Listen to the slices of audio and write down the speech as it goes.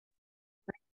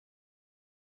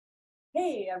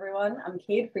Hey everyone, I'm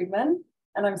Kate Friedman,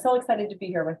 and I'm so excited to be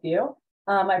here with you.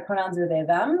 My pronouns are they,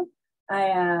 them. I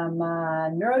am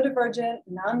a neurodivergent,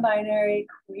 non-binary,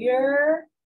 queer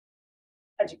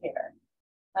educator.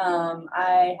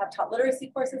 I have taught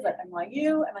literacy courses at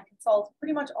NYU, and I consult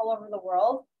pretty much all over the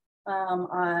world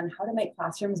on how to make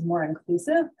classrooms more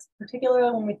inclusive,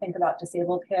 particularly when we think about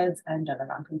disabled kids and gender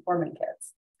nonconforming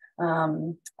kids.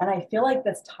 And I feel like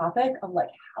this topic of like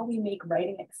how we make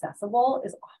writing accessible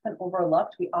is often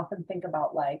overlooked. We often think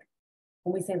about like,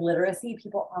 when we say literacy,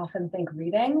 people often think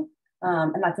reading,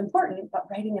 and that's important, but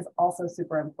writing is also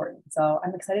super important. So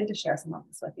I'm excited to share some of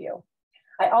this with you.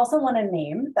 I also want to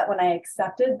name that when I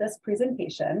accepted this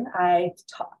presentation, I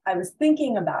was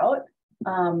thinking about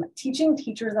teaching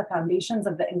teachers the foundations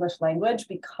of the English language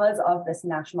because of this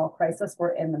national crisis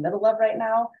we're in the middle of right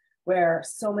now, where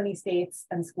so many states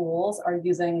and schools are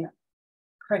using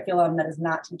curriculum that is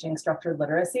not teaching structured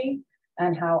literacy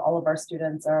and how all of our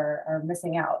students are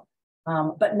missing out.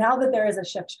 But now that there is a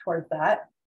shift towards that,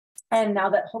 and now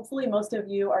that hopefully most of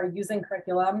you are using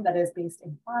curriculum that is based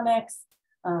in phonics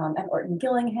and Orton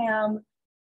Gillingham,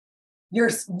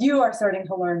 you are starting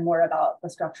to learn more about the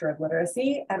structure of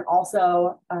literacy and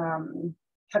also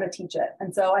how to teach it.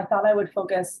 And so I thought I would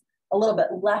focus a little bit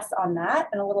less on that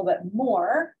and a little bit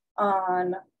more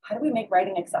on how do we make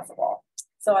writing accessible.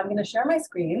 So I'm going to share my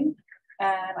screen,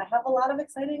 and I have a lot of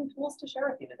exciting tools to share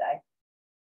with you today.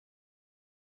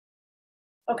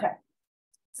 Okay,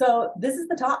 so this is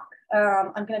the talk.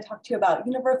 I'm going to talk to you about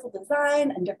universal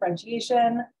design and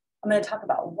differentiation. I'm going to talk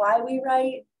about why we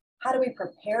write, how do we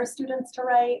prepare students to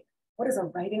write, what does a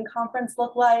writing conference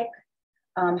look like,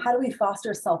 how do we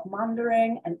foster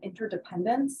self-monitoring and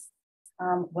interdependence,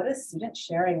 what does student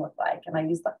sharing look like? And I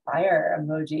use the fire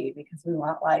emoji because we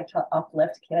want like to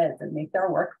uplift kids and make their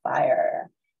work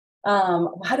fire.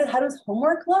 How does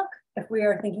homework look if we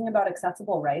are thinking about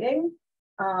accessible writing?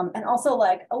 And also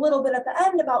like a little bit at the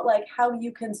end about like how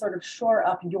you can sort of shore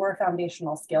up your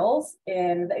foundational skills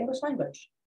in the English language.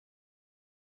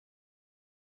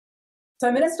 So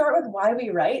I'm going to start with why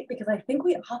we write, because I think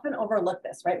we often overlook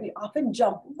this, right? We often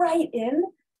jump right in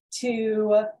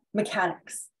to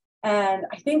mechanics. And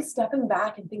I think stepping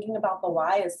back and thinking about the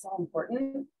why is so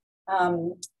important.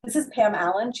 This is Pam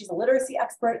Allen. She's a literacy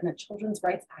expert and a children's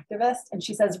rights activist. And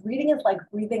she says, reading is like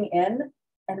breathing in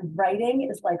and writing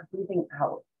is like breathing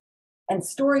out. And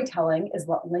storytelling is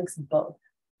what links both.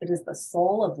 It is the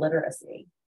soul of literacy.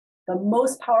 The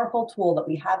most powerful tool that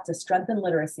we have to strengthen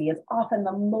literacy is often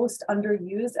the most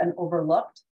underused and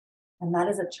overlooked, and that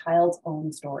is a child's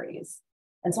own stories.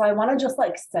 And so I want to just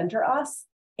like center us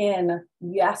in,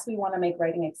 yes, we want to make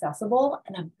writing accessible,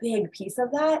 and a big piece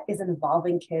of that is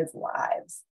involving kids'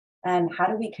 lives. And how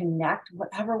do we connect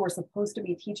whatever we're supposed to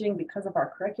be teaching because of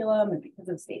our curriculum and because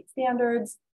of state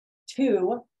standards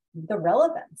to the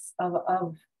relevance of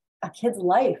a kid's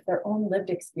life, their own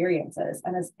lived experiences.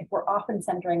 And if we're often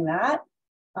centering that,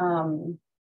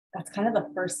 that's kind of the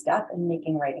first step in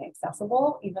making writing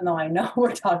accessible, even though I know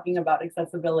we're talking about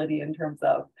accessibility in terms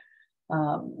of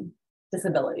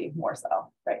disability more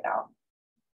so right now.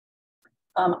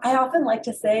 I often like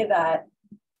to say that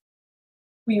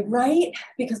we write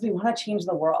because we want to change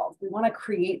the world. We want to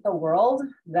create the world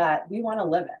that we want to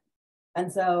live in.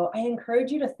 And so I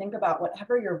encourage you to think about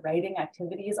whatever your writing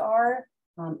activities are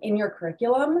in your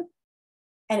curriculum.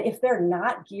 And if they're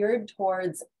not geared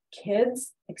towards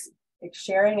kids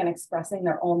sharing and expressing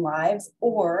their own lives,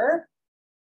 or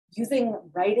using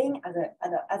writing as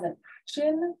an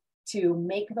action to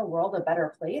make the world a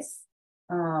better place,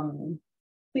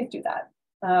 please do that.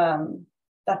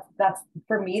 That's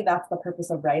for me, that's the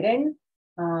purpose of writing.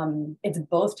 It's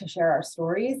both to share our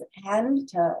stories and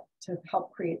to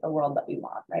help create the world that we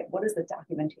want, right? What is the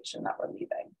documentation that we're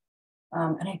leaving?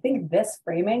 And I think this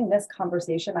framing, this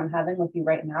conversation I'm having with you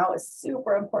right now is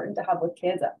super important to have with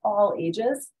kids at all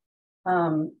ages,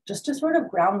 just to sort of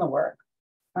ground the work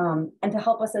and to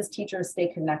help us as teachers stay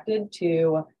connected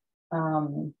to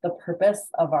the purpose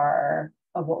of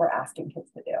what we're asking kids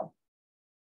to do.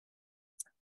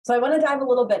 So I want to dive a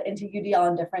little bit into UDL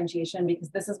and differentiation because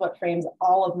this is what frames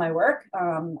all of my work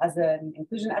as an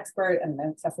inclusion expert and an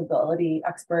accessibility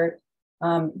expert.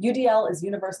 UDL is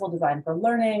Universal Design for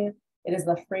Learning. It is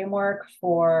the framework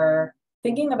for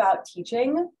thinking about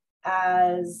teaching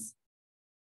as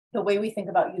the way we think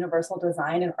about universal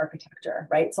design and architecture,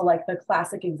 right? So like the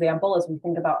classic example is we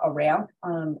think about a ramp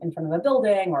in front of a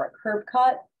building or a curb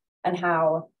cut, and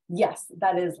how, yes,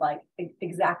 that is like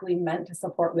exactly meant to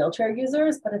support wheelchair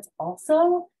users, but it's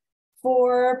also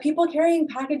for people carrying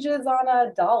packages on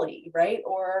a dolly, right?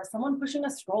 Or someone pushing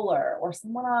a stroller, or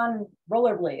someone on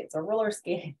rollerblades or roller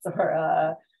skates,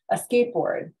 or a a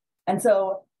skateboard. And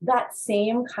so that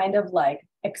same kind of like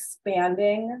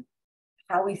expanding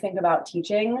how we think about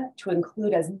teaching to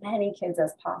include as many kids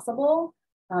as possible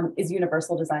is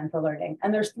universal design for learning.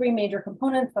 And there's three major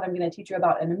components that I'm going to teach you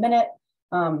about in a minute.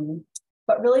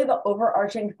 But really the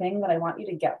overarching thing that I want you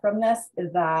to get from this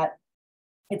is that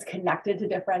it's connected to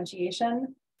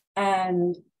differentiation.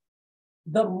 And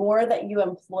the more that you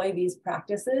employ these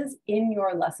practices in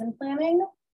your lesson planning,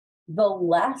 the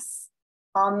less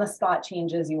on-the-spot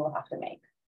changes you will have to make.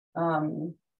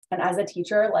 And as a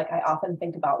teacher, like I often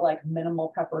think about like minimal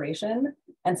preparation.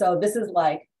 And so this is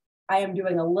like, I am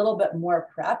doing a little bit more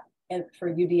prep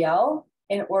for UDL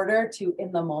in order to,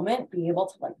 in the moment, be able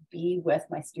to like be with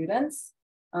my students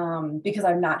because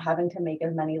I'm not having to make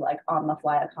as many like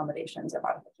on-the-fly accommodations or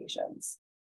modifications.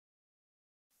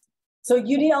 So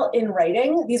UDL in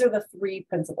writing, these are the three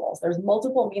principles. There's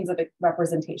multiple means of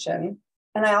representation.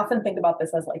 And I often think about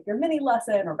this as like your mini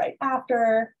lesson or right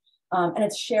after, and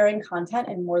it's sharing content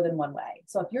in more than one way.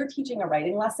 So if you're teaching a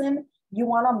writing lesson, you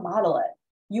want to model it.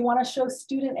 You want to show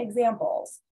student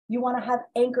examples. You want to have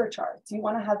anchor charts. You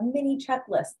want to have mini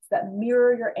checklists that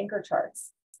mirror your anchor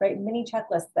charts, right? Mini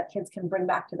checklists that kids can bring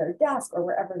back to their desk or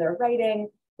wherever they're writing,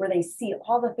 where they see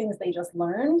all the things they just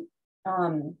learned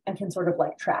and can sort of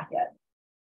like track it.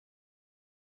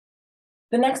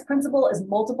 The next principle is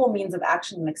multiple means of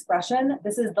action and expression.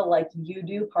 This is the like you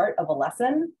do part of a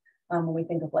lesson when we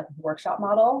think of like a workshop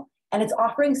model. And it's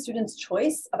offering students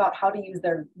choice about how to use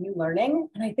their new learning.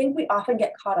 And I think we often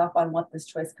get caught up on what this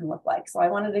choice can look like. So I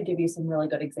wanted to give you some really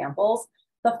good examples.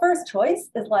 The first choice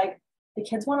is like, the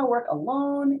kids want to work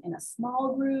alone in a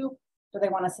small group? Do they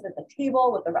want to sit at the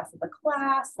table with the rest of the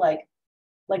class? Like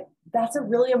that's a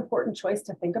really important choice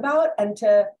to think about and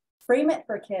to frame it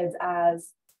for kids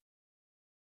as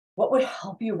what would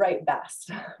help you write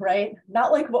best, right?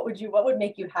 Not like what would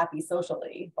make you happy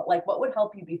socially, but like what would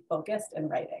help you be focused in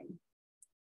writing.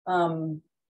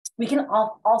 We can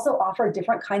also offer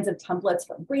different kinds of templates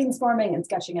for brainstorming and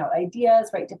sketching out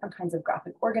ideas, right? Different kinds of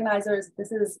graphic organizers.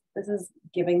 This is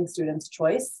giving students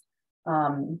choice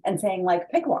and saying like,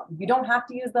 pick one. You don't have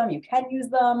to use them, you can use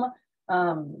them.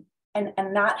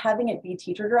 And not having it be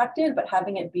teacher directed, but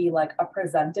having it be like a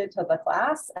presented to the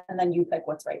class, and then you pick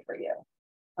what's right for you.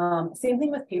 Same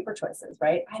thing with paper choices,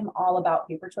 right? I'm all about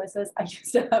paper choices. I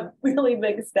used to have really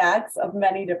big stacks of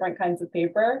many different kinds of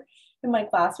paper in my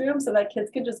classroom so that kids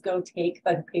could just go take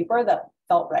the paper that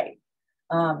felt right.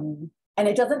 And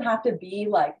it doesn't have to be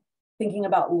like thinking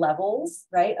about levels,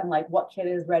 right? And like what kid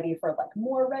is ready for like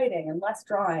more writing and less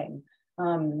drawing.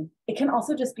 It can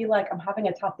also just be like, I'm having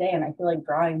a tough day and I feel like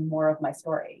drawing more of my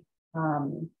story.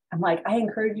 I'm like, I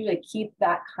encourage you to keep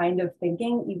that kind of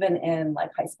thinking even in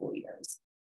like high school years.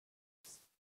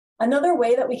 Another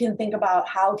way that we can think about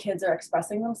how kids are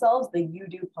expressing themselves, the you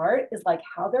do part, is like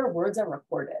how their words are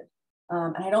recorded.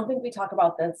 And I don't think we talk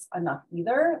about this enough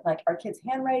either. Like, are kids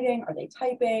handwriting? Are they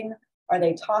typing? Are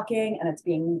they talking and it's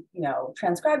being,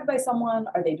 transcribed by someone?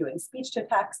 Are they doing speech to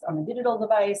text on a digital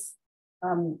device?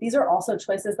 These are also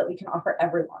choices that we can offer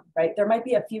everyone, right? There might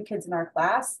be a few kids in our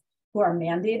class who are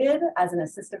mandated as an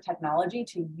assistive technology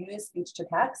to use speech to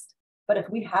text. But if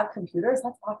we have computers,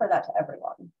 let's offer that to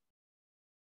everyone.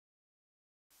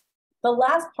 The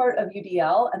last part of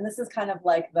UDL, and this is kind of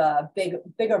like the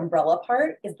big umbrella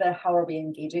part, is the how are we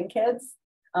engaging kids?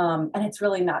 And it's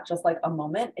really not just like a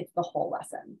moment, it's the whole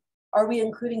lesson. Are we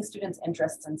including students'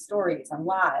 interests and stories and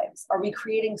lives? Are we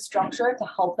creating structure to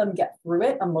help them get through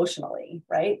it emotionally,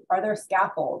 right? Are there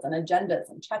scaffolds and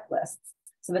agendas and checklists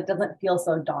so that it doesn't feel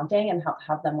so daunting and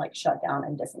have them like shut down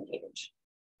and disengage?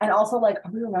 And also like,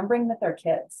 are we remembering that they're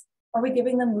kids? Are we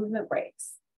giving them movement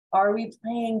breaks? Are we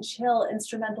playing chill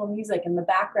instrumental music in the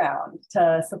background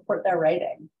to support their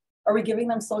writing? Are we giving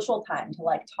them social time to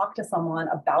like talk to someone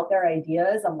about their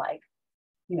ideas and like,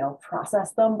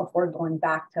 process them before going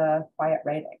back to quiet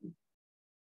writing?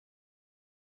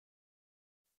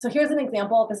 So here's an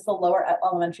example. This is a lower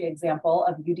elementary example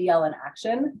of UDL in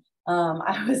action.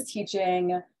 I was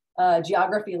teaching a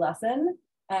geography lesson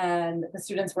and the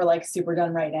students were like super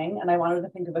done writing and I wanted to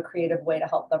think of a creative way to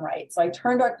help them write. So I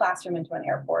turned our classroom into an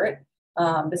airport.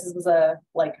 This was a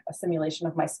simulation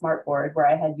of my smartboard where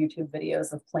I had YouTube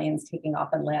videos of planes taking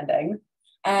off and landing.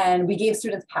 And we gave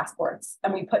students passports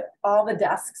and we put all the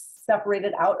desks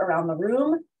separated out around the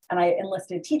room. And I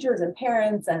enlisted teachers and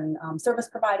parents and service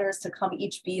providers to come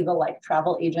each be the like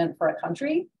travel agent for a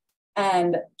country.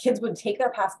 And kids would take their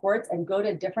passports and go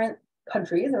to different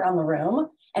countries around the room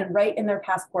and write in their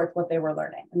passports what they were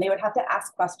learning. And they would have to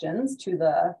ask questions to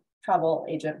the travel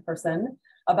agent person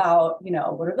about,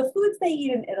 what are the foods they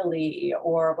eat in Italy,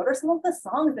 or what are some of the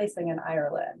songs they sing in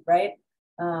Ireland, right?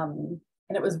 And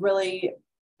it was really,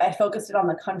 I focused it on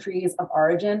the countries of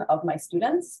origin of my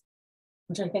students,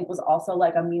 which I think was also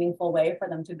like a meaningful way for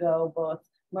them to go both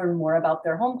learn more about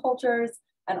their home cultures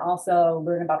and also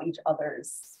learn about each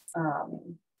other's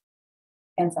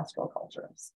ancestral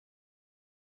cultures.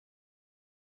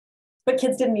 But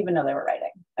kids didn't even know they were writing.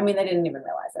 I mean, they didn't even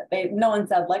realize it. No one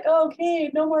said like, oh,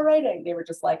 okay, no more writing. They were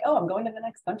just like, oh, I'm going to the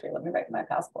next country. Let me write my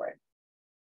passport.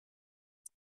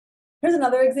 Here's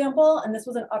another example, and this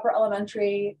was an upper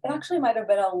elementary. It actually might have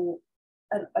been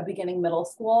a beginning middle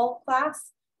school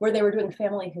class where they were doing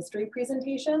family history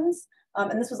presentations.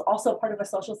 And this was also part of a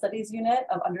social studies unit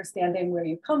of understanding where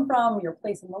you come from, your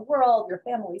place in the world, your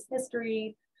family's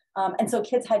history. And so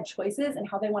kids had choices in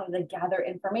how they wanted to gather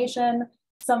information.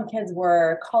 Some kids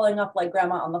were calling up like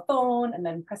grandma on the phone and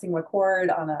then pressing record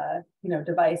on a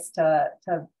device to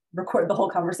record the whole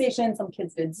conversation. Some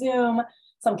kids did Zoom.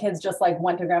 Some kids just like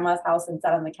went to grandma's house and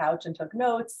sat on the couch and took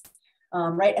notes,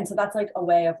 right? And so that's like a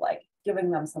way of like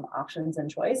giving them some options and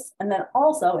choice. And then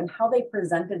also in how they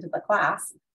presented to the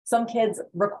class, some kids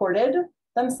recorded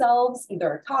themselves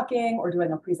either talking or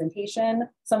doing a presentation.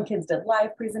 Some kids did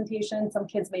live presentations. Some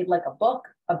kids made like a book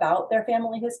about their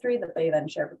family history that they then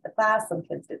shared with the class. Some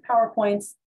kids did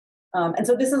PowerPoints. And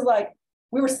so this is like,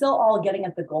 we were still all getting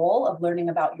at the goal of learning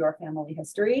about your family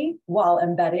history while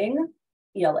embedding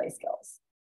ELA skills.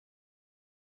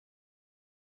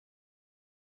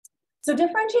 So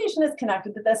differentiation is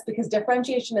connected to this because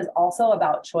differentiation is also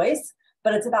about choice,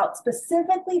 but it's about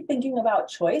specifically thinking about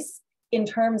choice in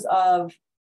terms of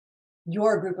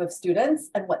your group of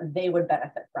students and what they would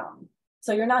benefit from.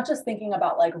 So you're not just thinking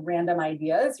about like random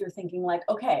ideas, you're thinking like,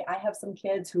 okay, I have some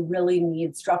kids who really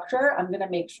need structure. I'm gonna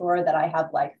make sure that I have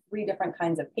like 3 different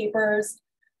kinds of papers,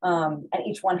 and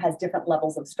each one has different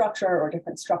levels of structure or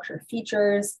different structure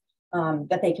features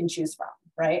that they can choose from,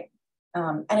 right?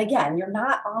 And again, you're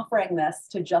not offering this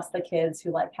to just the kids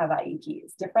who like have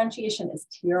IEPs. Differentiation is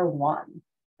tier 1,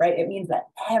 right? It means that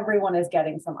everyone is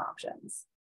getting some options.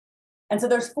 And so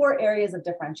there's 4 areas of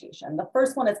differentiation. The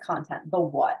first one is content, the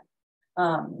what.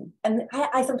 And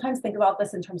I sometimes think about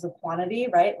this in terms of quantity,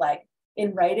 right? Like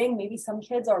in writing, maybe some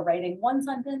kids are writing 1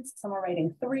 sentence, some are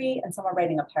writing 3, and some are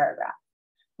writing a paragraph.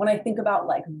 When I think about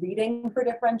like reading for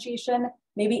differentiation,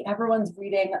 maybe everyone's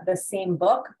reading the same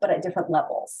book, but at different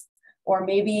levels. Or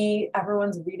maybe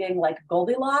everyone's reading like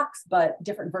Goldilocks, but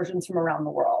different versions from around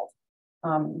the world.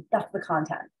 That's the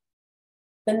content.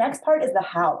 The next part is the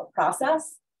how, the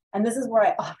process. And this is where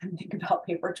I often think about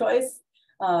paper choice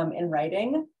in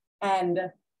writing.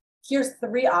 And here's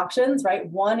 3 options, right?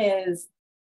 One is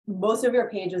most of your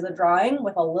page is a drawing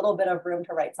with a little bit of room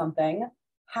to write something.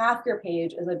 Half your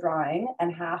page is a drawing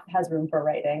and half has room for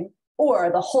writing. Or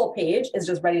the whole page is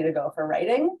just ready to go for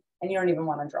writing and you don't even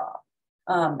want to draw.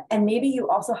 And maybe you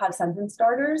also have sentence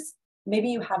starters. Maybe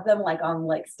you have them like on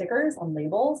like stickers on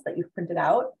labels that you've printed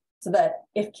out so that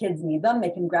if kids need them, they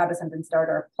can grab a sentence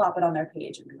starter, plop it on their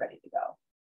page and be ready to go.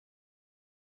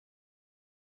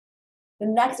 The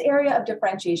next area of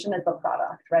differentiation is the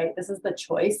product, right? This is the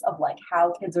choice of like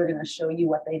how kids are going to show you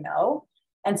what they know.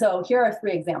 And so here are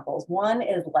 3 examples. One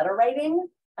is letter writing.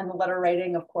 And the letter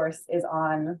writing, of course, is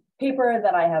on paper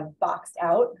that I have boxed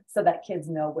out so that kids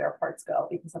know where parts go,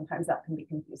 because sometimes that can be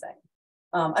confusing.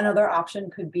 Another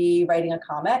option could be writing a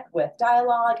comic with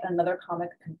dialogue, and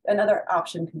another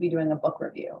option could be doing a book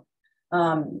review.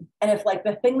 And if like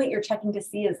the thing that you're checking to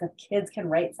see is if kids can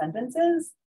write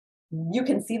sentences, you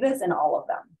can see this in all of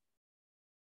them.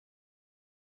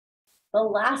 The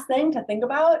last thing to think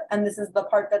about, and this is the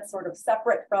part that's sort of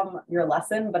separate from your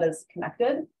lesson but is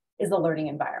connected, is the learning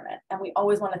environment. And we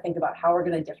always want to think about how we're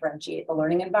going to differentiate the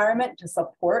learning environment to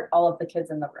support all of the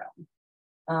kids in the room.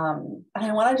 And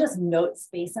I want to just note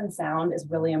space and sound is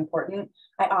really important.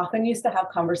 I often used to have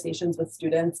conversations with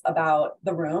students about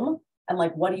the room and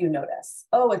like, what do you notice?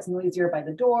 Oh, it's noisier by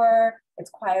the door.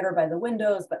 It's quieter by the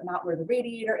windows, but not where the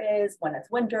radiator is. When it's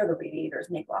winter, the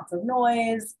radiators make lots of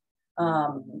noise.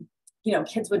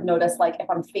 Kids would notice like if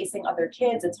I'm facing other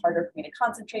kids, it's harder for me to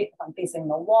concentrate. If I'm facing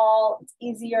the wall, it's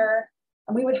easier.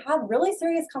 And we would have really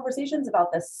serious conversations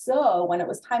about this. So when it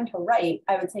was time to write,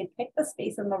 I would say, pick the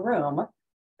space in the room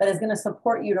that is going to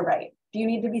support you to write. Do you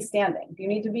need to be standing? Do you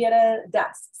need to be at a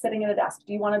desk, sitting at a desk?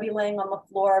 Do you want to be laying on the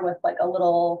floor with like a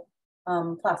little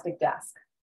plastic desk?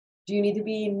 Do you need to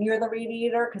be near the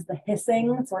radiator because the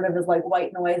hissing sort of is like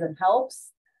white noise and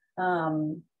helps?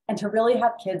 And to really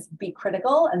have kids be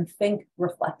critical and think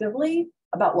reflectively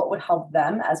about what would help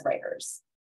them as writers.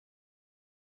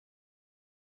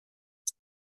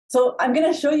 So I'm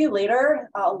going to show you later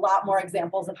a lot more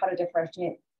examples of how to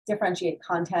differentiate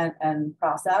content and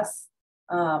process.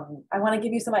 I want to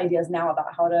give you some ideas now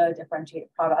about how to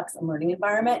differentiate products and learning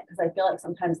environment, because I feel like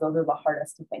sometimes those are the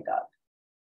hardest to think of.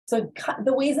 So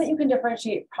the ways that you can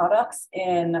differentiate products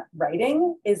in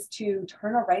writing is to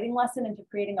turn a writing lesson into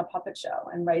creating a puppet show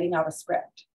and writing out a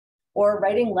script, or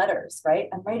writing letters, right?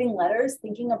 And writing letters,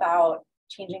 thinking about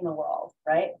changing the world,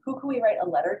 right? Who can we write a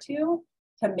letter to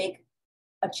make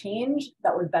a change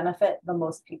that would benefit the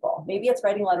most people? Maybe it's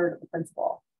writing a letter to the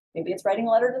principal. Maybe it's writing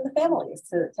a letter to the families,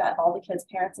 to all the kids'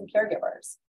 parents and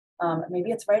caregivers.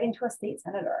 Maybe it's writing to a state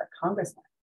senator, congressman,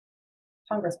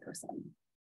 congressperson.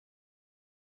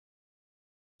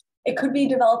 It could be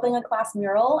developing a class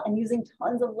mural and using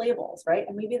tons of labels, right?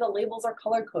 And maybe the labels are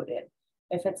color coded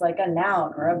if it's like a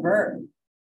noun or a verb.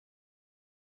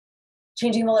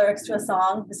 Changing the lyrics to a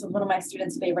song. This was one of my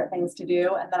students' favorite things to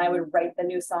do. And then I would write the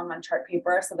new song on chart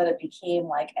paper so that it became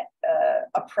like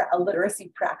a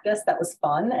literacy practice that was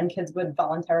fun, and kids would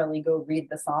voluntarily go read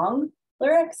the song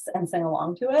lyrics and sing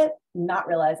along to it, not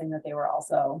realizing that they were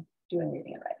also doing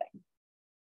reading and writing.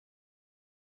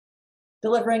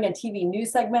 Delivering a TV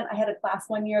news segment. I had a class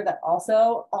one year that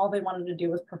also all they wanted to do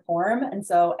was perform. And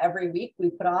so every week we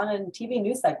put on a TV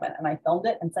news segment, and I filmed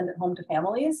it and sent it home to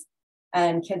families.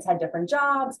 And kids had different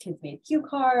jobs. Kids made cue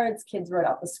cards. Kids wrote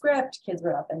out the script. Kids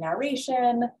wrote out the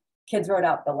narration. Kids wrote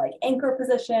out the like anchor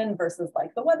position versus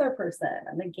like the weather person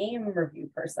and the game review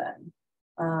person.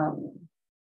 And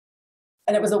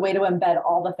it was a way to embed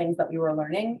all the things that we were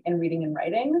learning in reading and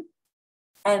writing,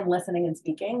 and listening and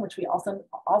speaking, which we also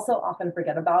often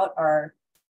forget about, are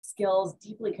skills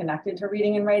deeply connected to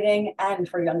reading and writing, and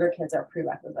for younger kids are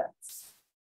prerequisites.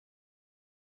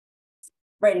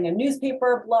 Writing a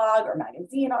newspaper, blog, or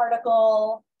magazine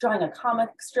article, drawing a comic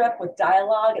strip with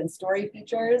dialogue and story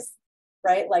features,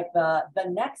 right? Like the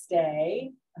next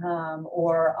day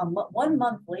or 1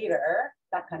 month later,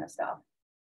 that kind of stuff.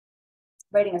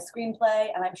 Writing a screenplay,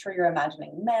 and I'm sure you're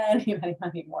imagining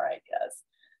many more ideas.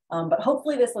 But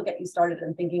hopefully this will get you started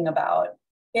in thinking about,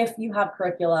 if you have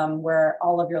curriculum where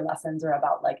all of your lessons are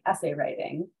about like essay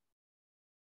writing,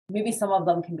 maybe some of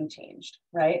them can be changed,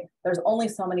 right? There's only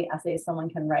so many essays someone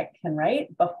can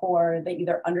write before they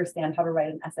either understand how to write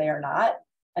an essay or not.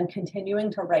 And continuing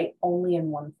to write only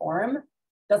in one form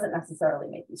doesn't necessarily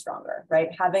make you stronger, right?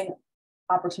 Having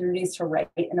opportunities to write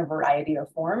in a variety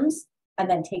of forms and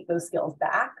then take those skills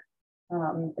back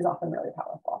is often really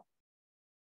powerful.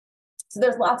 So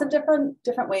there's lots of different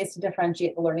ways to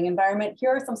differentiate the learning environment. Here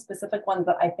are some specific ones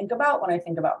that I think about when I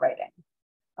think about writing.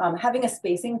 Having a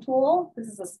spacing tool. This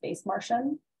is a space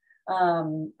Martian.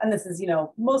 And this is,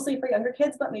 mostly for younger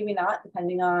kids, but maybe not,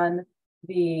 depending on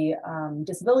the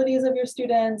disabilities of your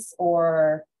students,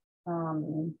 or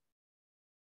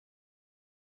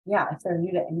if they're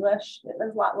new to English.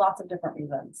 There's lots of different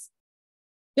reasons.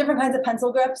 Different kinds of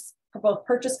pencil grips, for both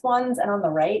purchased ones, and on the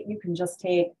right, you can just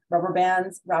take rubber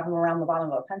bands, wrap them around the bottom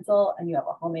of a pencil, and you have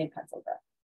a homemade pencil grip.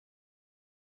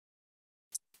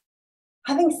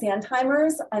 Having sand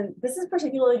timers, and this is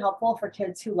particularly helpful for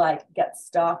kids who like get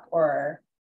stuck or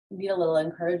need a little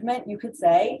encouragement. You could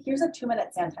say, here's a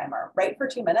 2-minute sand timer, write for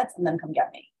 2 minutes and then come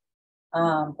get me.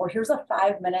 Or here's a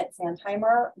 5-minute sand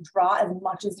timer, draw as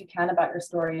much as you can about your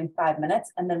story in 5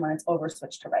 minutes, and then when it's over,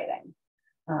 switch to writing.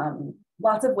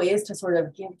 Lots of ways to sort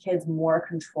of give kids more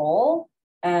control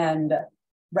and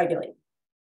regulate.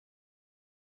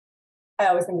 I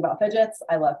always think about fidgets.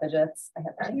 I love fidgets. I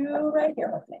have 2 right here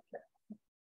with me.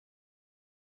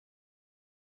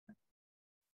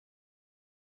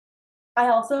 I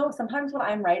also, sometimes when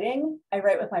I'm writing, I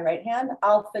write with my right hand,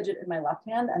 I'll fidget in my left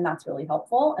hand, and that's really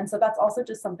helpful. And so that's also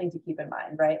just something to keep in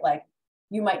mind, right? Like,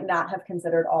 you might not have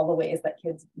considered all the ways that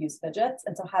kids use fidgets.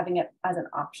 And so having it as an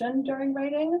option during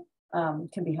writing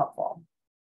can be helpful.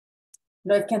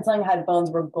 Noise canceling headphones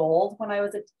were gold when I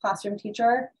was a classroom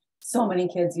teacher. So many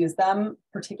kids use them,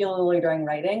 particularly during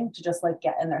writing, to just like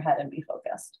get in their head and be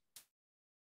focused.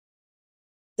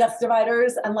 Desk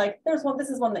dividers, and like this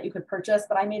is one that you could purchase,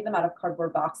 but I made them out of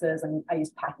cardboard boxes, and I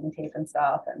used packing tape and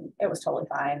stuff, and it was totally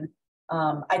fine.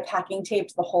 I packing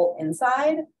taped the whole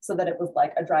inside so that it was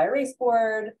like a dry erase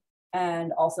board,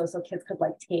 and also so kids could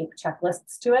like tape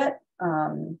checklists to it,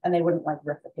 and they wouldn't like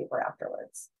rip the paper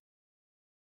afterwards.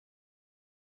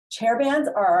 Chair bands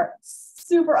are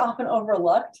super often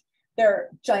overlooked. They're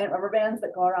giant rubber bands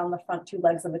that go around the front 2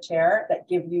 legs of a chair that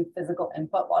give you physical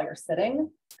input while you're sitting.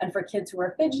 And for kids who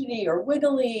are fidgety or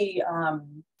wiggly, or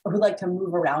who like to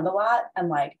move around a lot and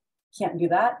like can't do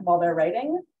that while they're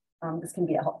writing, this can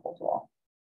be a helpful tool.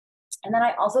 And then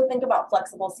I also think about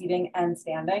flexible seating and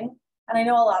standing. And I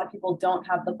know a lot of people don't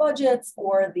have the budgets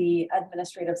or the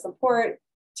administrative support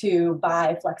to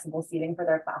buy flexible seating for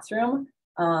their classroom.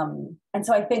 And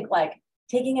so I think like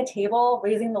taking a table,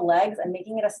 raising the legs, and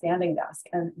making it a standing desk.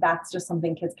 And that's just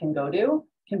something kids can go to,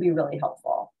 can be really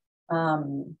helpful.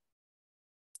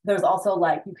 There's also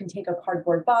like, you can take a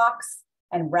cardboard box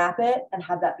and wrap it and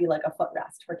have that be like a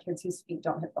footrest for kids whose feet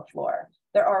don't hit the floor.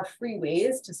 There are free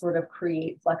ways to sort of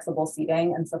create flexible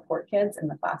seating and support kids in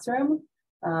the classroom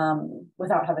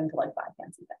without having to like buy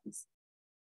fancy things.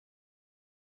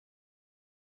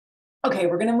 Okay,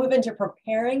 we're gonna move into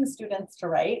preparing students to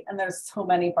write, and there's so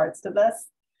many parts to this.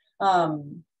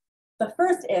 The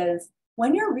first is,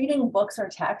 when you're reading books or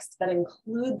texts that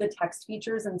include the text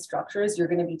features and structures you're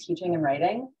gonna be teaching and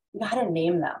writing, you gotta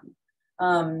name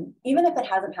them. Even if it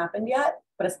hasn't happened yet,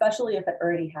 but especially if it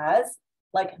already has,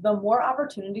 like the more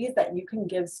opportunities that you can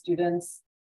give students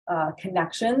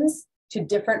connections to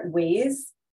different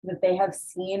ways that they have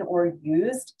seen or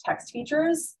used text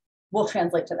features will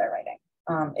translate to their writing.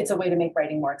 It's a way to make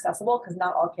writing more accessible because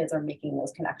not all kids are making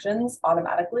those connections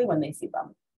automatically when they see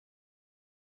them.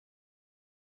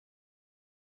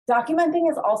 Documenting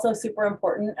is also super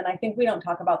important, and I think we don't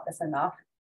talk about this enough,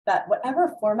 that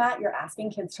whatever format you're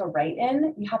asking kids to write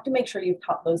in, you have to make sure you've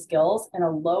taught those skills in a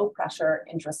low pressure,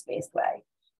 interest-based way.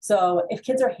 So if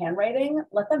kids are handwriting,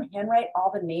 let them handwrite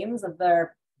all the names of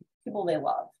their people they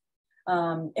love.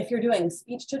 If you're doing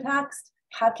speech to text,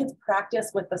 have kids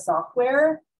practice with the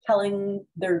software telling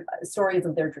their stories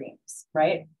of their dreams,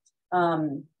 right?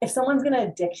 If someone's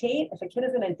gonna dictate, if a kid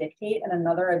is gonna dictate and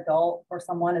another adult or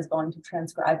someone is going to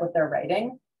transcribe what they're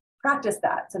writing, practice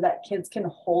that so that kids can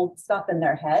hold stuff in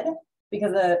their head,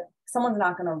 because someone's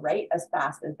not gonna write as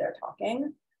fast as they're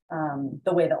talking,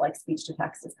 the way that like speech to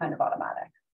text is kind of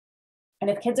automatic. And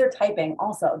if kids are typing,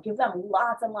 also give them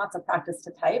lots and lots of practice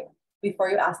to type before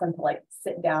you ask them to like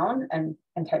sit down and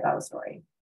type out a story.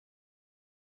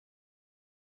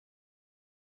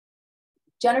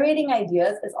 Generating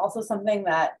ideas is also something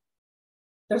that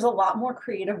there's a lot more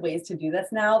creative ways to do this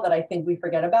now that I think we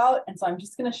forget about. And so I'm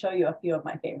just going to show you a few of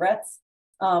my favorites.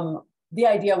 The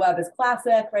idea web is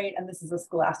classic, right? And this is a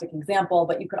scholastic example,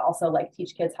 but you could also like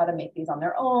teach kids how to make these on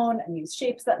their own and use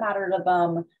shapes that matter to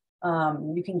them.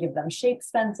 You can give them shape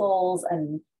stencils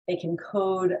and they can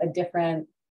code a different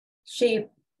shape,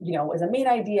 you know, as a main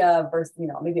idea versus, you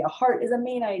know, maybe a heart is a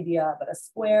main idea, but a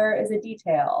square is a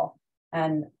detail.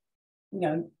 And you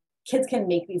know, kids can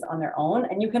make these on their own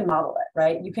and you can model it,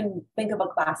 right? You can think of a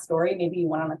class story. Maybe you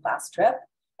went on a class trip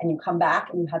and you come back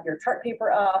and you have your chart paper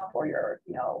up or your,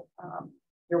 you know,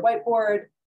 your whiteboard.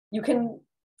 You can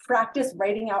practice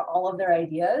writing out all of their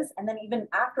ideas and then even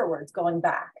afterwards going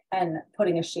back and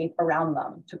putting a shape around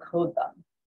them to code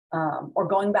them, or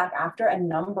going back after and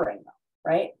numbering them,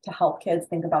 right? To help kids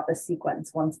think about the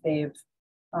sequence once they've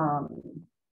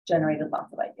generated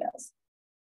lots of ideas.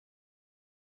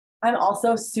 I'm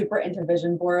also super into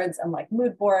vision boards and like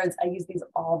mood boards. I use these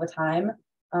all the time.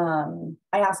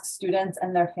 I ask students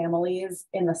and their families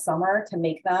in the summer to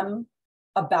make them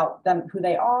about them, who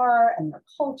they are and their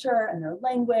culture and their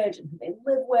language and who they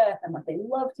live with and what they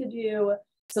love to do,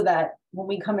 so that when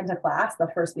we come into class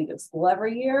the first week of school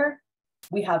every year,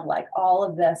 we have like all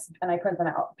of this, and I print them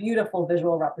out, beautiful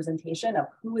visual representation of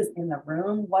who is in the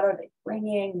room, what are they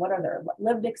bringing, what are their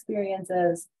lived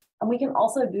experiences. And we can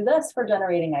also do this for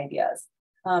generating ideas.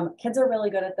 Kids are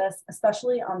really good at this,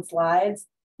 especially on slides.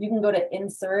 You can go to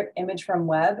insert image from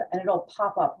web and it'll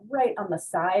pop up right on the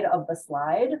side of the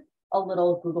slide, a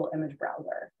little Google image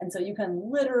browser. And so you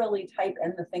can literally type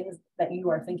in the things that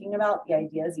you are thinking about, the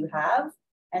ideas you have,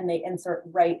 and they insert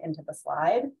right into the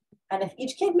slide. And if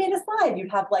each kid made a slide,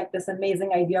 you'd have like this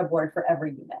amazing idea board for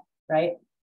every unit, right?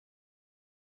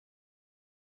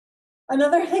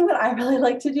 Another thing that I really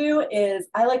like to do is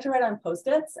I like to write on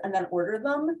Post-its and then order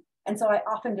them. And so I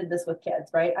often did this with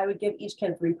kids, right? I would give each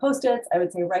kid 3 Post-its. I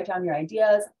would say, write down your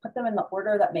ideas, put them in the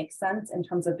order that makes sense in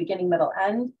terms of beginning, middle,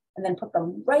 end, and then put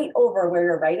them right over where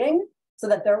you're writing so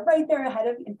that they're right there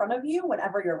in front of you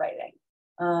whenever you're writing.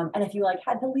 And if you like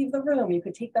had to leave the room, you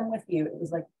could take them with you. It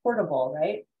was like portable,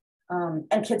 right?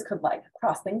 And kids could like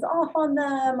cross things off on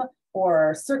them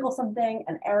or circle something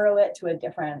and arrow it to a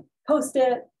different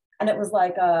Post-it. And it was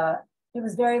like it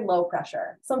was very low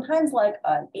pressure. Sometimes like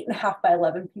an 8.5 by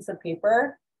 11 piece of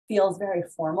paper feels very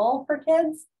formal for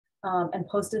kids, and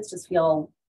Post-its just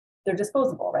feel, they're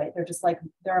disposable, right? They're just like,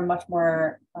 they're a much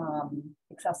more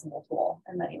accessible tool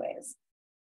in many ways.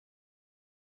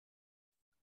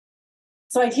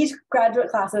 So I teach graduate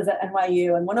classes at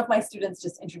NYU, and one of my students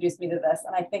just introduced me to this,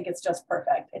 and I think it's just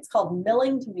perfect. It's called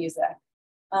milling to music.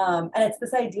 And it's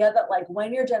this idea that like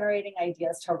when you're generating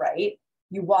ideas to write,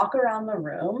 you walk around the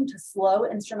room to slow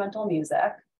instrumental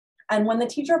music. And when the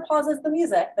teacher pauses the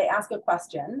music, they ask a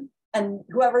question. And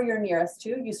whoever you're nearest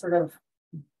to, you sort of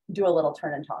do a little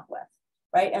turn and talk with,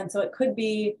 right? And so it could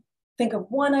be, think of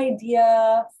one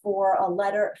idea for a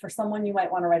letter, for someone you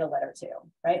might want to write a letter to,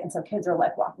 right? And so kids are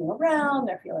like walking around,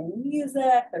 they're feeling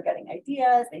music, they're getting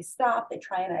ideas, they stop, they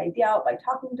try an idea out by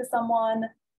talking to someone,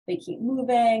 they keep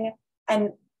moving.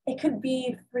 And it could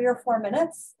be 3 or 4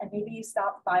 minutes, and maybe you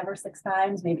stop 5 or 6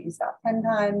 times, maybe you stop 10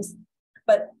 times.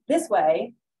 But this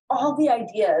way, all the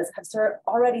ideas have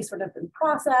already sort of been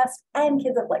processed, and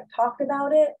kids have like talked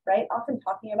about it, right? Often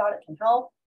talking about it can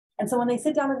help. And so when they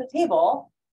sit down at the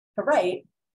table to write,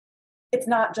 it's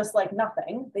not just like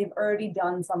nothing. They've already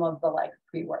done some of the like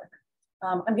pre-work.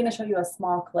 I'm going to show you a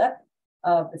small clip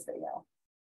of this video.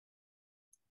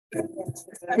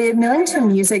 The Million to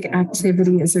Music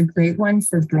activity is a great one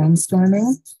for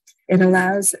brainstorming. It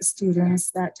allows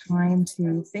students that time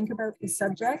to think about the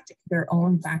subject, their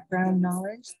own background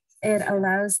knowledge. It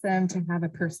allows them to have a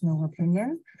personal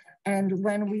opinion. And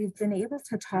when we've been able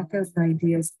to talk out the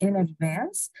ideas in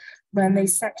advance, when they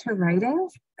set to writing,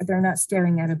 they're not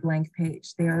staring at a blank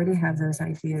page. They already have those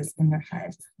ideas in their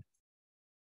head.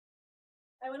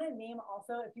 I want to name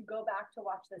also, if you go back to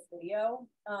watch this video,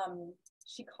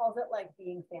 she calls it like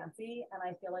being fancy. And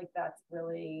I feel like that's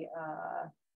really, I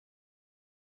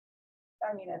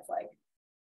mean, it's like,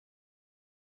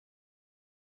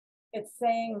 it's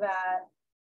saying that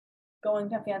going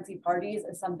to fancy parties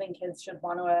is something kids should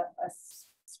want to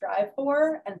strive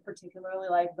for, and particularly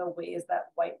like the ways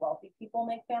that white wealthy people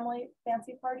make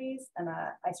fancy parties. And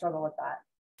I struggle with that.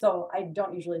 So I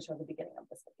don't usually show the beginning of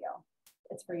this video.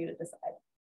 It's for you to decide.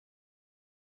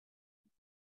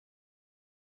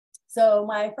 So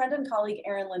my friend and colleague,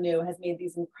 Erin Lanou, has made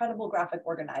these incredible graphic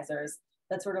organizers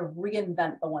that sort of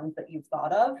reinvent the ones that you've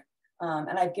thought of.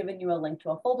 And I've given you a link to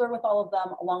a folder with all of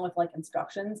them, along with like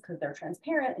instructions, because they're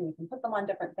transparent and you can put them on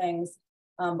different things.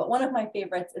 But one of my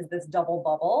favorites is this double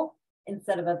bubble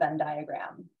instead of a Venn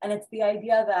diagram. And it's the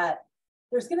idea that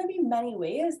there's going to be many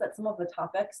ways that some of the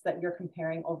topics that you're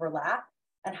comparing overlap,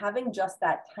 and having just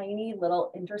that tiny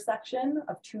little intersection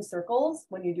of 2 circles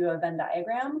when you do a Venn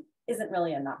diagram isn't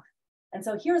really enough. And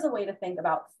so here's a way to think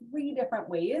about 3 different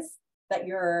ways that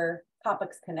your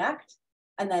topics connect,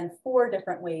 and then 4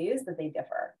 different ways that they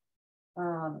differ.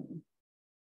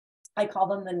 I call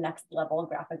them the next level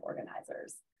graphic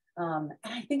organizers. And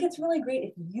I think it's really great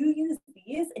if you use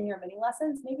these in your mini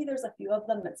lessons. Maybe there's a few of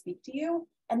them that speak to you,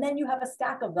 and then you have a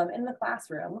stack of them in the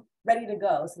classroom ready to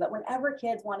go, so that whenever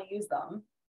kids want to use them,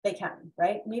 they can,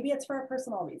 right? Maybe it's for a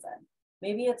personal reason.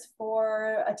 Maybe it's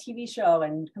for a TV show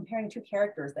and comparing 2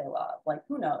 characters they love, like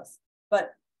who knows?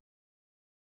 But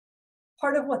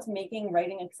part of what's making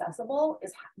writing accessible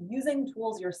is using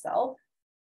tools yourself,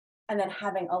 and then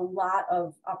having a lot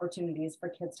of opportunities for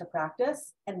kids to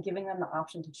practice and giving them the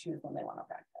option to choose when they want to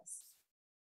practice.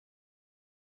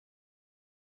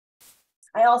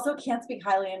 I also can't speak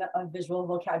highly of visual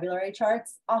vocabulary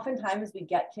charts. Oftentimes we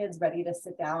get kids ready to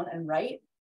sit down and write,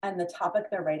 and the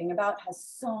topic they're writing about has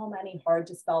so many hard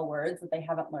to spell words that they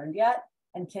haven't learned yet.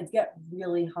 And kids get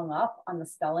really hung up on the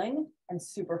spelling and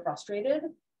super frustrated,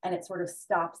 and it sort of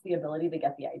stops the ability to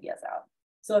get the ideas out.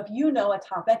 So if you know a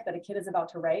topic that a kid is about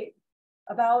to write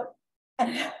about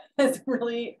and has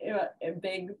really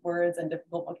big words and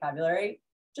difficult vocabulary,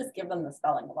 just give them the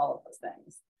spelling of all of those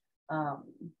things.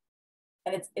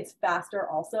 And it's faster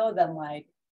also than like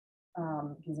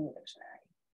using a dictionary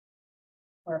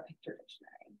or a picture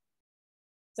dictionary.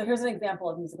 So here's an example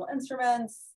of musical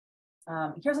instruments.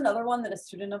 Here's another one that a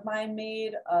student of mine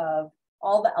made of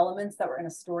all the elements that were in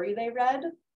a story they read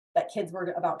that kids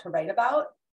were about to write about,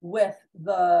 with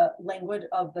the language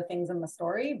of the things in the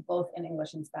story, both in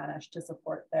English and Spanish, to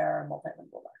support their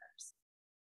multilingual learners.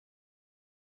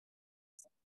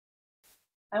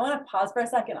 I want to pause for a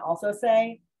second and also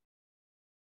say,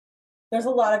 there's a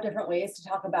lot of different ways to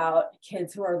talk about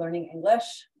kids who are learning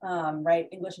English, right?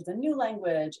 English is a new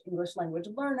language, English language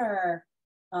learner,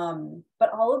 but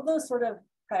all of those sort of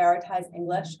prioritize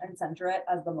English and center it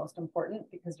as the most important,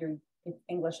 because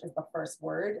English is the first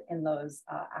word in those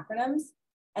acronyms.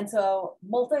 And so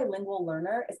multilingual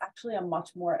learner is actually a much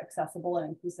more accessible and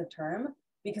inclusive term,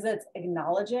 because it's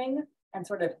acknowledging and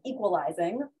sort of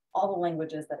equalizing all the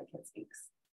languages that a kid speaks.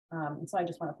 So I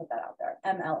just want to put that out there,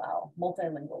 MLL,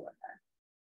 multilingual learner.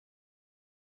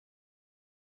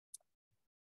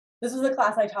 This was a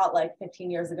class I taught like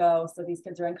 15 years ago. So these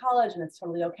kids are in college and it's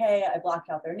totally okay. I blocked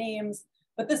out their names,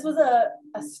 but this was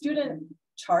a student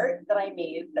chart that I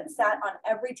made that sat on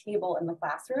every table in the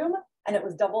classroom, and it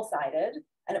was double-sided,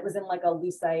 and it was in like a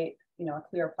lucite, a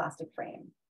clear plastic frame.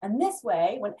 And this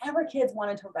way, whenever kids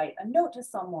wanted to write a note to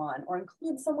someone or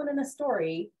include someone in a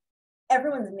story,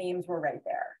 everyone's names were right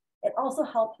there. It also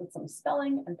helped with some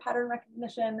spelling and pattern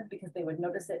recognition because they would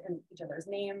notice it in each other's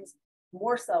names,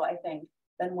 more so, I think,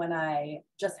 than when I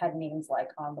just had names like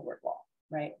on the word wall,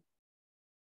 right?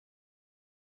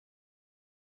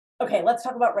 Okay, let's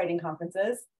talk about writing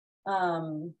conferences,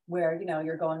 where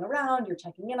you're going around, you're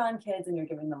checking in on kids, and you're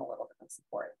giving them a little bit of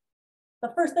support.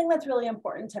 The first thing that's really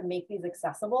important to make these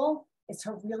accessible is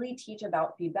to really teach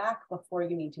about feedback before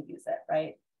you need to use it,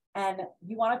 right? And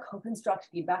you want to co-construct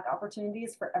feedback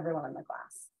opportunities for everyone in the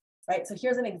class, right? So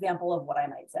here's an example of what I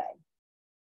might say.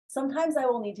 Sometimes I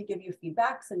will need to give you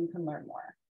feedback so you can learn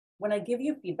more. When I give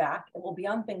you feedback, it will be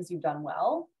on things you've done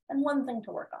well and one thing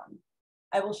to work on.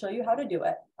 I will show you how to do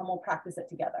it and we'll practice it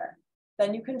together.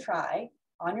 Then you can try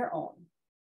on your own.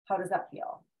 How does that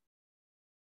feel?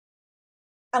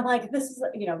 I'm like, this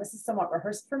is somewhat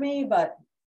rehearsed for me, but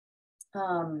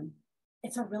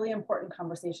it's a really important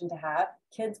conversation to have.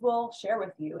 Kids will share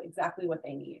with you exactly what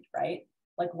they need, right?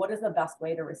 Like, what is the best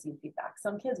way to receive feedback?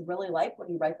 Some kids really like when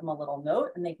you write them a little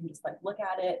note and they can just like look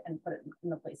at it and put it in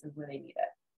the places where they need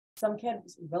it. Some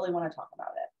kids really want to talk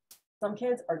about it. Some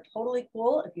kids are totally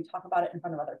cool if you talk about it in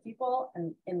front of other people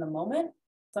and in the moment.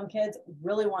 Some kids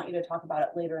really want you to talk about it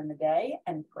later in the day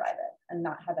and private and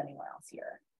not have anyone else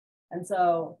hear. And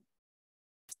so,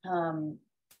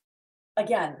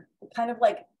 again, kind of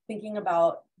like thinking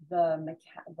about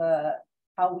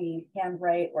how we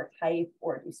handwrite or type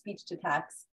or do speech to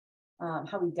text,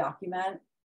 how we document,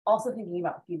 also thinking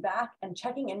about feedback and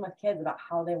checking in with kids about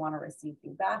how they want to receive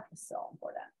feedback is so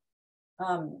important.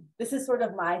 This is sort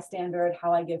of my standard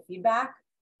how I give feedback.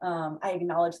 I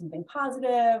acknowledge something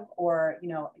positive or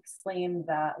explain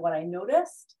what I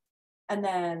noticed. And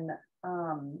then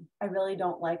I really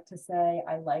don't like to say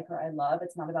I like or I love.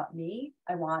 It's not about me.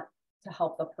 I want to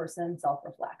help the person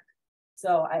self-reflect.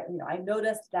 So I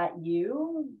noticed that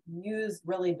you use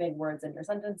really big words in your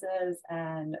sentences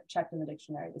and checked in the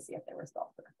dictionary to see if they were spelled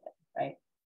correctly, right?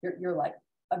 You're like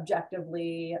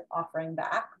objectively offering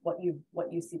back what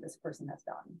you see this person has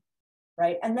done,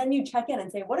 right? And then you check in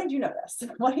and say, what did you notice?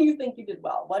 What do you think you did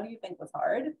well? What do you think was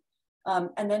hard?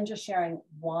 And then just sharing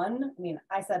one. I mean,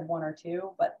 I said one or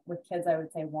two, but with kids, I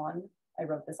would say one. I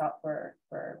wrote this out for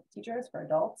teachers, for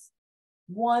adults.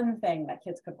 One thing that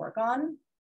kids could work on.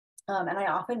 And I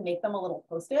often make them a little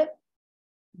Post-it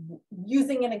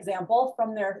using an example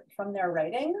from their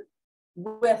writing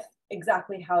with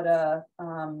exactly how to,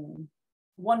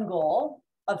 one goal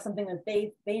of something that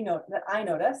that I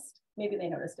noticed, maybe they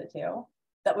noticed it too,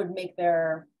 that would make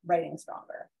their writing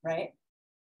stronger, right?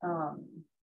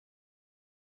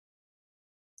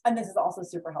 And this is also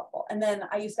super helpful. And then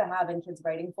I used to have in kids'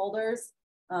 writing folders,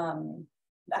 I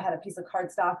had a piece of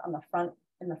cardstock in the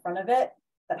front of it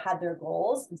that had their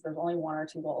goals, since there's only one or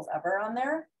two goals ever on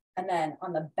there. And then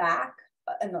on the back,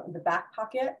 in the back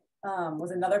pocket,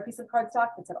 was another piece of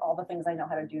cardstock that said all the things I know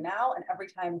how to do now. And every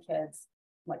time kids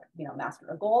mastered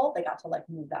a goal, they got to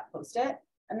move that Post-it.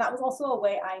 And that was also a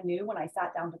way I knew when I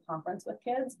sat down to conference with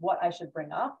kids what I should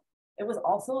bring up. It was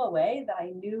also a way that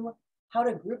I knew how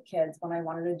to group kids when I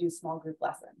wanted to do small group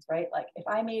lessons, right? Like if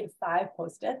I made 5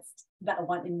 Post-its that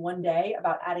went in one day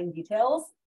about adding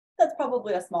details, that's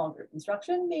probably a small group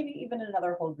instruction, maybe even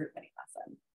another whole group mini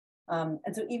lesson.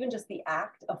 And so even just the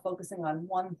act of focusing on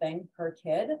one thing per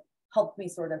kid helped me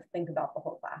sort of think about the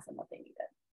whole class and what they needed.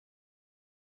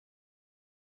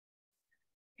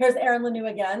 Here's Erin Lanoux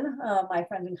again, my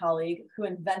friend and colleague who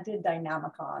invented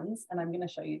dynamicons. And I'm going to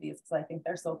show you these because I think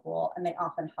they're so cool. And they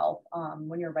often help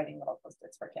when you're writing little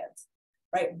Post-its for kids,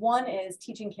 right? One is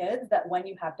teaching kids that when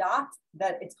you have dots,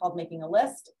 that it's called making a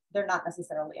list. They're not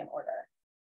necessarily in order.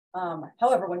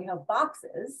 However, when you have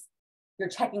boxes, you're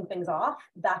checking things off.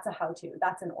 That's a how-to,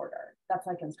 that's an order. That's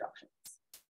like instructions.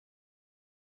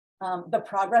 The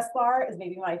progress bar is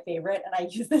maybe my favorite, and I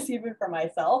use this even for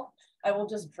myself. I will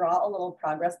just draw a little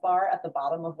progress bar at the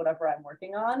bottom of whatever I'm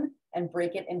working on and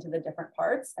break it into the different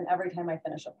parts. And every time I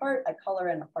finish a part, I color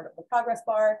in a part of the progress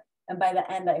bar. And by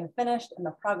the end, I have finished and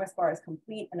the progress bar is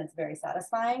complete and it's very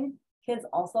satisfying. Kids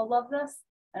also love this.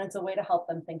 And it's a way to help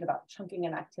them think about chunking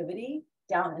an activity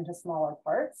down into smaller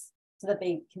parts so that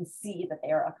they can see that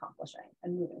they are accomplishing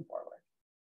and moving forward.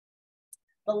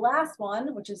 The last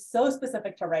one, which is so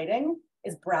specific to writing,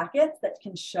 is brackets that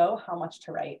can show how much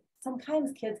to write.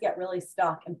 Sometimes kids get really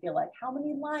stuck and feel like, how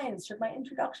many lines should my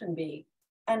introduction be?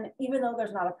 And even though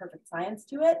there's not a perfect science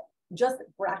to it, just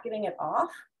bracketing it off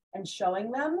and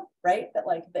showing them, right, that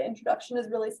like the introduction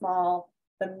is really small,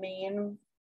 the main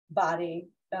body,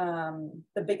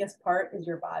 the biggest part is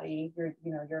your body,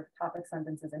 your topic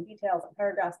sentences and details and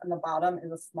paragraphs, and the bottom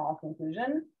is a small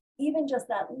conclusion. Even just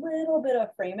that little bit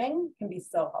of framing can be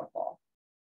so helpful.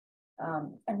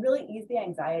 and really ease the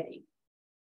anxiety.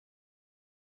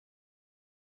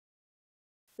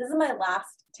 This is my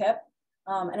last tip,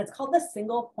 and it's called the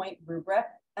single point rubric,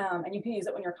 and you can use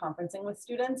it when you're conferencing with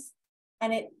students.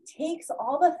 And it takes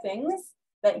all the things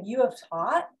that you have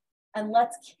taught and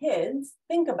lets kids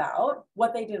think about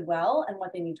what they did well and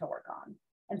what they need to work on.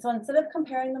 And so instead of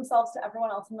comparing themselves to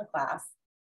everyone else in the class,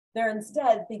 they're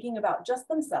instead thinking about just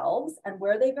themselves and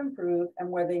where they've improved and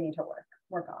where they need to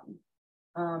work on.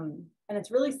 And it's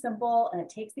really simple, and it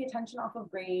takes the attention off of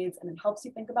grades, and it helps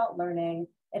you think about learning.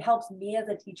 It helps me as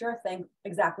a teacher think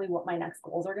exactly what my next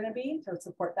goals are going to be to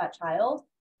support that child,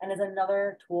 and is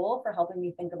another tool for helping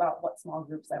me think about what small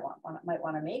groups I might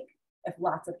want to make if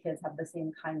lots of kids have the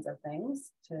same kinds of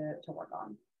things to work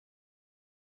on.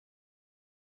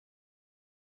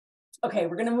 Okay,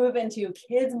 we're going to move into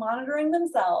kids monitoring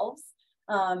themselves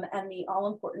and the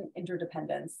all-important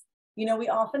interdependence. You know, we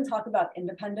often talk about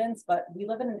independence, but we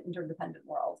live in an interdependent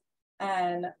world.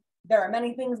 And there are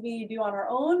many things we do on our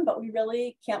own, but we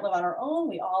really can't live on our own.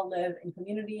 We all live in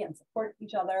community and support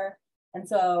each other. And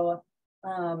so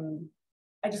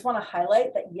I just want to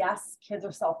highlight that, yes, kids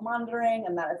are self-monitoring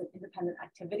and that is an independent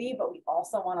activity, but we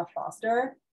also want to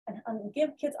foster and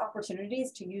give kids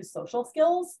opportunities to use social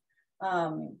skills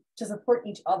to support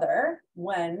each other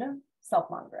when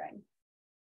self-monitoring.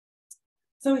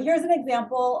 So here's an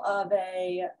example of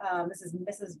this is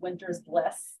Mrs. Winter's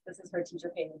Bliss. This is her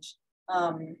teacher page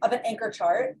of an anchor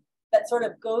chart that sort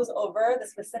of goes over the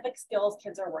specific skills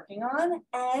kids are working on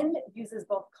and uses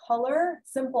both color,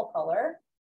 simple color,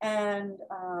 and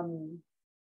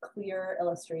clear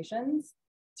illustrations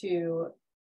to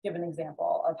give an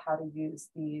example of how to use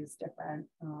these different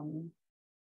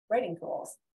writing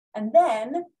tools. And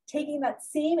then taking that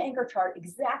same anchor chart,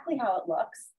 exactly how it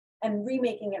looks, and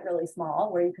remaking it really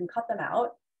small where you can cut them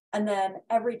out. And then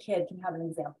every kid can have an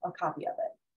example, a copy of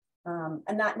it.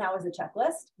 And that now is a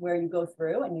checklist where you go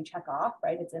through and you check off,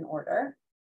 right? It's in order.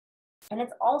 And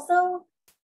it's also,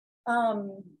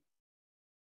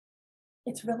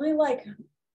 it's really like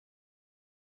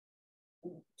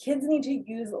kids need to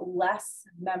use less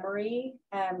memory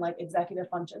and like executive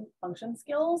function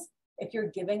skills if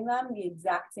you're giving them the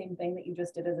exact same thing that you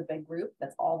just did as a big group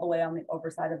that's all the way on the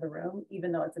overside of the room,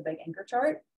 even though it's a big anchor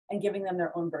chart, and giving them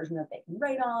their own version that they can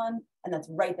write on, and that's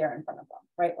right there in front of them,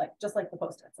 right? Like just like the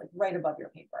Post-its, like right above your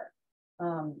paper.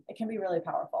 It can be really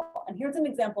powerful. And here's an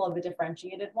example of a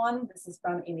differentiated one. This is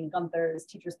from Amy Gunther's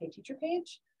Teachers Pay Teacher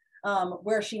page,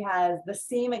 where she has the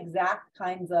same exact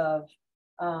kinds of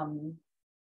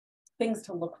things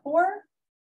to look for.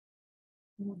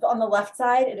 On the left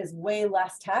side, it is way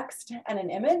less text and an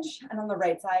image. And on the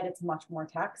right side, it's much more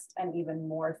text and even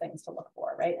more things to look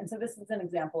for, right? And so this is an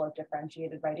example of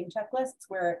differentiated writing checklists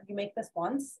where you make this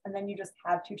once and then you just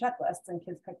have two checklists and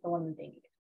kids pick the one that they need.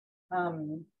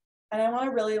 And I want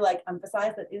to really like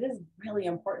emphasize that it is really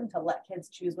important to let kids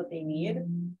choose what they need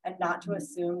and not to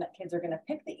assume that kids are going to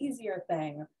pick the easier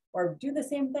thing or do the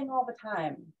same thing all the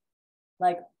time.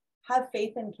 Like have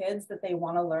faith in kids that they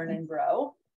want to learn and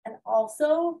grow. And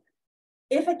also,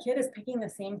 if a kid is picking the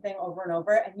same thing over and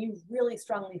over and you really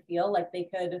strongly feel like they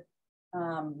could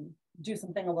do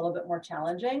something a little bit more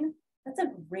challenging, that's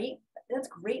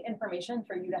great information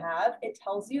for you to have. It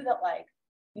tells you that like,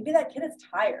 maybe that kid is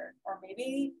tired, or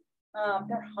maybe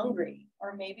they're hungry,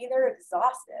 or maybe they're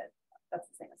exhausted. That's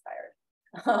the same as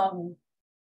tired.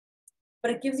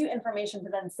 But it gives you information to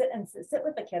then sit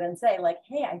with the kid and say like,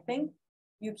 hey, I think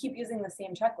you keep using the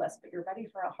same checklist, but you're ready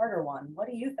for a harder one. What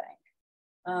do you think?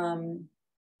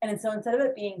 And so instead of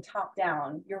it being top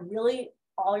down,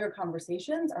 all your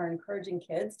conversations are encouraging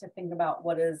kids to think about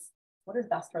what is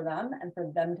best for them and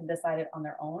for them to decide it on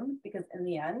their own, because in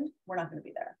the end, we're not going to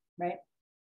be there, right?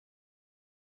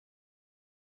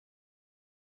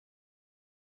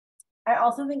 I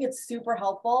also think it's super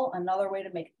helpful. Another way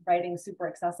to make writing super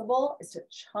accessible is to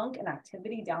chunk an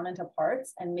activity down into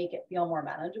parts and make it feel more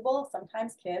manageable.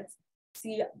 Sometimes kids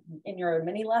see in your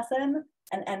mini lesson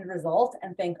an end result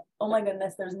and think, oh my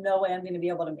goodness, there's no way I'm going to be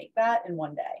able to make that in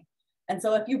one day. And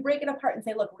so if you break it apart and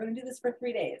say, look, we're going to do this for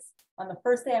 3 days. On the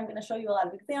first day, I'm going to show you a lot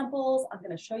of examples. I'm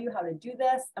going to show you how to do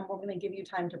this, and we're going to give you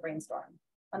time to brainstorm.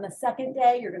 On the second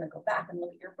day, you're going to go back and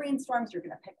look at your brainstorms. You're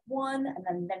going to pick one, and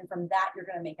then from that, you're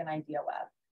going to make an idea web.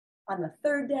 On the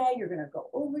third day, you're going to go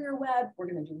over your web.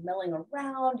 We're going to do milling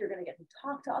around. You're going to get to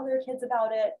talk to other kids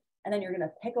about it, and then you're going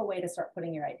to pick a way to start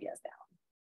putting your ideas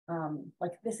down.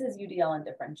 Like this is UDL and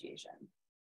differentiation.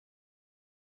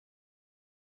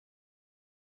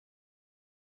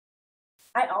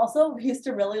 I also used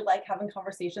to really like having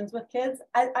conversations with kids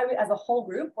as a whole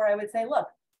group, where I would say, look,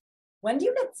 when do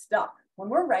you get stuck? When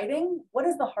we're writing, what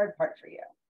is the hard part for you?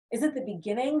 Is it the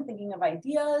beginning, thinking of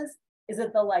ideas? Is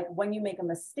it the like when you make a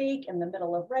mistake in the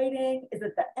middle of writing? Is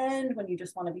it the end when you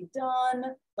just want to be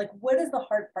done? Like, what is the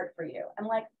hard part for you? And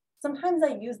like, sometimes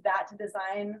I use that to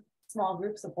design small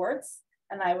group supports.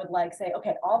 And I would like say,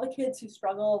 okay, all the kids who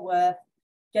struggle with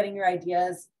getting your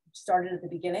ideas started at the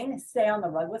beginning, stay on the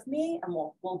rug with me and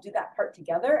we'll do that part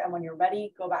together. And when you're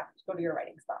ready, go to your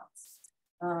writing spots.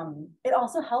 It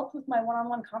also helped with my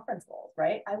one-on-one conference goals,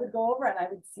 right? I would go over and I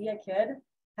would see a kid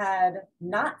had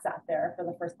not sat there for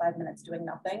the first 5 minutes doing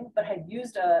nothing, but had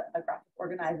used a graphic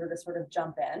organizer to sort of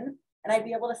jump in. And I'd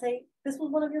be able to say, this was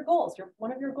one of your goals.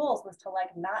 One of your goals was to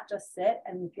like not just sit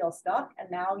and feel stuck. And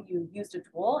now you used a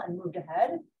tool and moved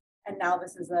ahead. And now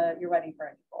this is you're ready for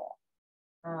a new goal.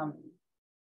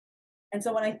 And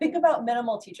so when I think about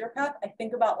minimal teacher prep, I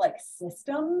think about like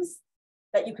systems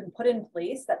that you can put in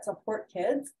place that support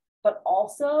kids, but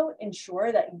also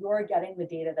ensure that you're getting the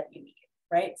data that you need,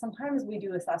 right? Sometimes we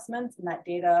do assessments and that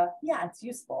data, yeah, it's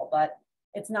useful, but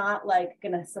it's not like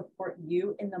gonna support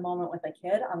you in the moment with a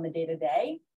kid on the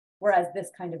day-to-day, whereas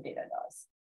this kind of data does.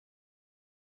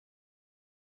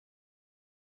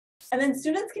 And then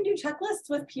students can do checklists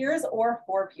with peers or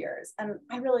for peers. And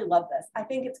I really love this. I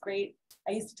think it's great.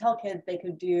 I used to tell kids they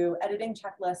could do editing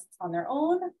checklists on their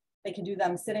own. They could do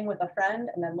them sitting with a friend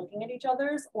and then looking at each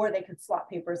other's, or they could swap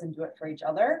papers and do it for each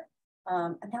other.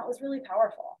 And that was really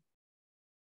powerful.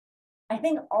 I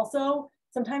think also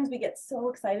sometimes we get so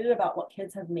excited about what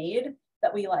kids have made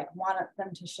that we like want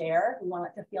them to share. We want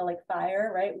it to feel like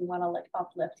fire, right? We want to like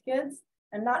uplift kids,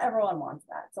 and not everyone wants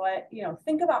that. So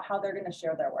think about how they're going to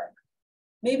share their work.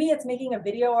 Maybe it's making a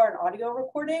video or an audio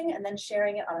recording and then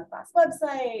sharing it on a class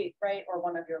website, right? Or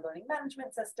one of your learning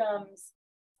management systems.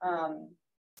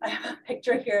 I have a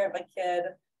picture here of a kid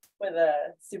with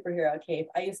a superhero cape.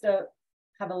 I used to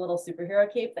have a little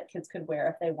superhero cape that kids could wear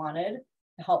if they wanted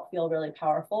to help feel really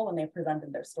powerful when they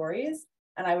presented their stories.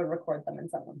 And I would record them and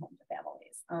send them home to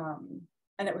families.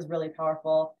 And it was really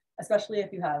powerful, especially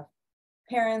if you have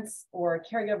parents or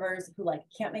caregivers who like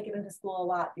can't make it into school a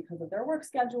lot because of their work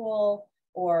schedule,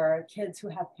 or kids who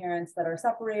have parents that are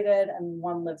separated and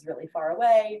one lives really far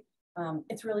away.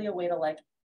 It's really a way to like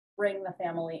bring the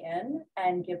family in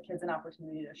and give kids an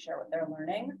opportunity to share what they're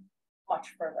learning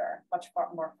much further,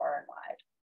 more far and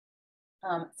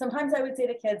wide. Sometimes I would say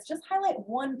to kids, just highlight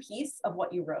one piece of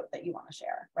what you wrote that you want to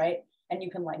share, right? And you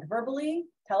can like verbally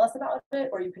tell us about it,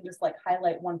 or you can just like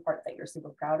highlight one part that you're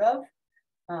super proud of,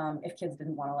 if kids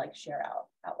didn't want to like share out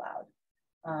loud.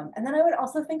 And then I would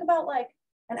also think about like,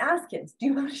 and ask kids, do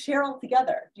you want to share all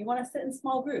together? Do you want to sit in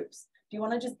small groups? Do you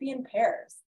want to just be in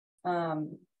pairs?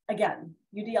 Again,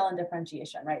 UDL and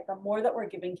differentiation, right? The more that we're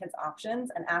giving kids options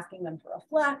and asking them to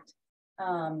reflect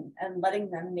and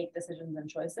letting them make decisions and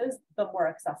choices, the more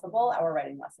accessible our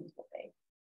writing lessons will be.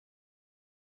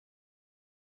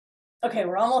 Okay,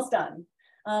 we're almost done.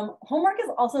 Homework is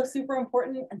also super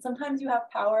important, and sometimes you have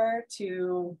power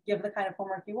to give the kind of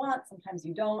homework you want, sometimes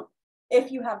you don't. If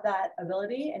you have that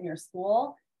ability in your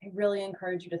school, I really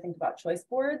encourage you to think about choice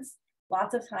boards.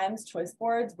 Lots of times choice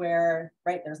boards where,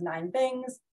 right, there's 9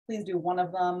 things, please do one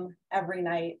of them every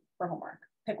night for homework.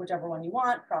 Pick whichever one you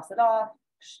want, cross it off,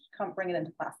 come bring it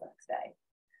into class the next day.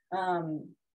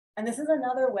 And this is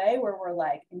another way where we're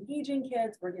like engaging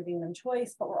kids, we're giving them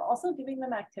choice, but we're also giving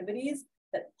them activities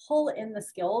that pull in the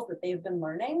skills that they've been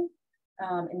learning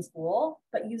in school,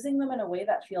 but using them in a way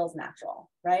that feels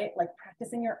natural, right? Like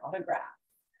practicing your autograph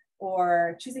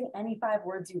or choosing any 5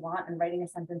 words you want and writing a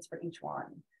sentence for each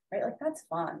one, right? Like that's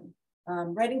fun.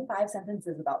 Writing 5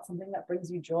 sentences about something that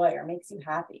brings you joy or makes you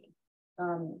happy.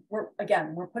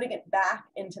 We're putting it back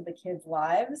into the kids'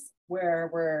 lives where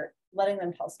we're letting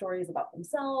them tell stories about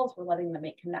themselves. We're letting them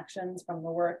make connections from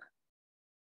the work,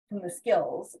 from the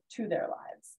skills to their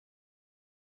lives.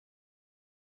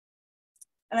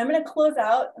 And I'm going to close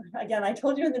out. Again, I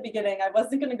told you in the beginning, I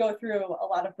wasn't going to go through a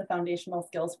lot of the foundational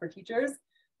skills for teachers,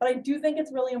 but I do think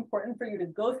it's really important for you to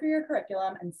go through your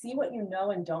curriculum and see what you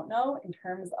know and don't know in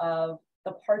terms of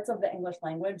the parts of the English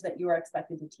language that you are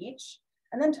expected to teach.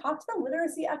 And then talk to the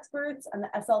literacy experts and the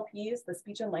SLPs, the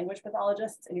speech and language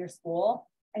pathologists in your school,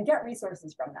 and get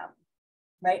resources from them,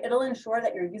 right? It'll ensure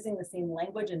that you're using the same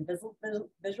language and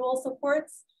visual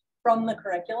supports from the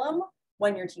curriculum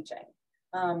when you're teaching.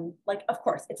 Like, of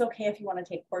course, it's okay if you want to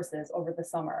take courses over the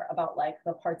summer about like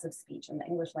the parts of speech in the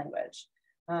English language.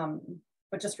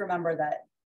 But just remember that,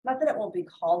 not that it won't be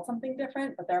called something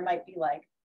different, but there might be like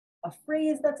a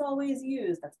phrase that's always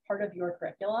used that's part of your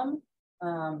curriculum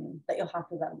that you'll have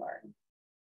to then learn.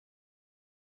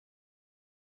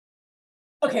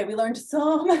 Okay, we learned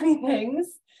so many things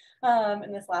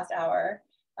in this last hour.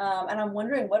 And I'm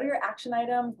wondering, what are your action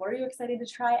items? What are you excited to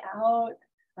try out?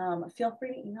 Feel free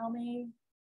to email me.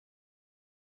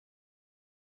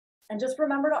 And just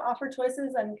remember to offer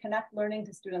choices and connect learning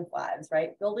to students' lives,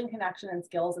 right? Building connection and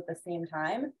skills at the same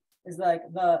time is like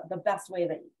the best way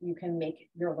that you can make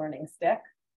your learning stick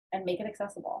and make it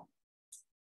accessible.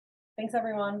 Thanks,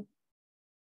 everyone.